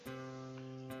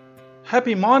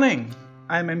Happy morning!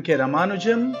 I'm MK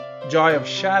Ramanujam, Joy of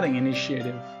Sharing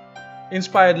Initiative.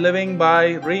 Inspired living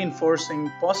by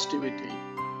reinforcing positivity.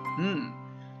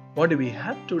 What do we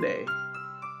have today?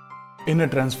 Inner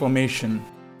transformation.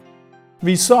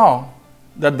 We saw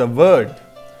that the word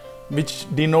which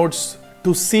denotes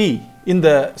to see in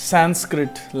the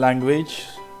Sanskrit language,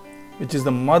 which is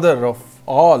the mother of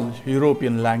all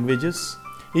European languages,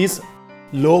 is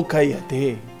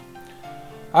lokayate.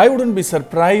 I wouldn't be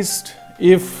surprised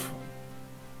if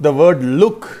the word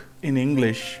look in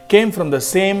English came from the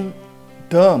same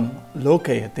term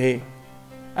lokayate.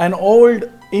 An old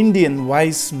Indian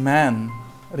wise man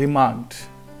remarked,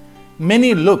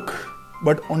 "Many look,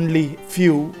 but only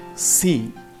few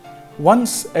see."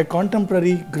 Once a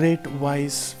contemporary great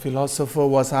wise philosopher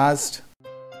was asked,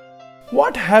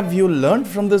 "What have you learned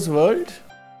from this world?"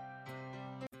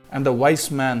 And the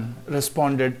wise man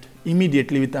responded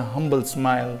immediately with a humble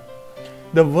smile,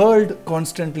 "The world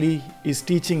constantly is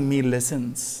teaching me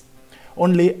lessons,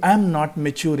 only I am not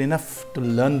mature enough to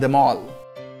learn them all."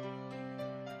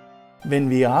 When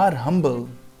we are humble,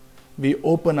 we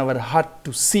open our heart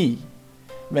to see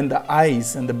when the eyes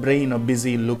and the brain are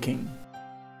busy looking.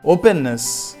 Openness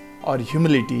or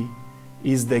humility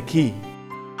is the key.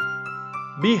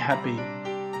 Be happy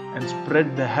and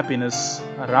spread the happiness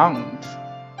around.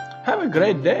 Have a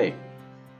great day.